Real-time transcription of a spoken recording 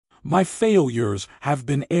My failures have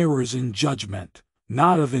been errors in judgment,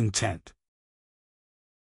 not of intent.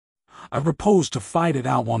 I propose to fight it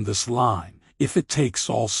out on this line, if it takes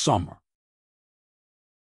all summer.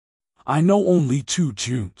 I know only 2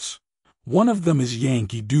 tunes. One of them is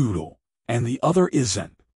Yankee Doodle, and the other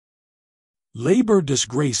isn't. Labor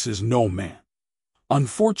disgraces no man.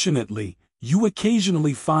 Unfortunately, you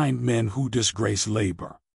occasionally find men who disgrace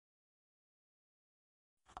labor.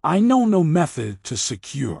 I know no method to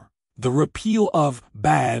secure the repeal of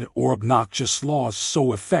bad or obnoxious laws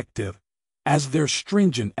so effective as their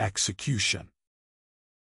stringent execution.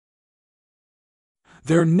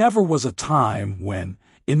 There never was a time when,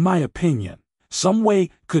 in my opinion, some way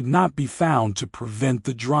could not be found to prevent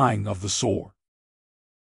the drawing of the sword.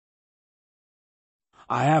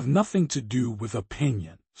 I have nothing to do with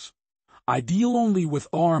opinions. I deal only with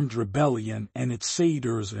armed rebellion and its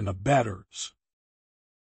aiders and abettors.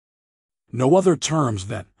 No other terms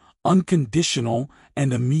than unconditional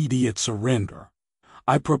and immediate surrender.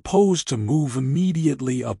 I propose to move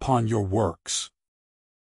immediately upon your works.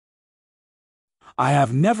 I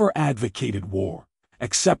have never advocated war,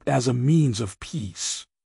 except as a means of peace.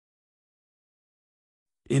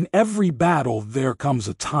 In every battle there comes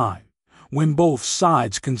a time when both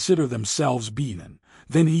sides consider themselves beaten,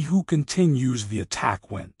 then he who continues the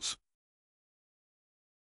attack wins.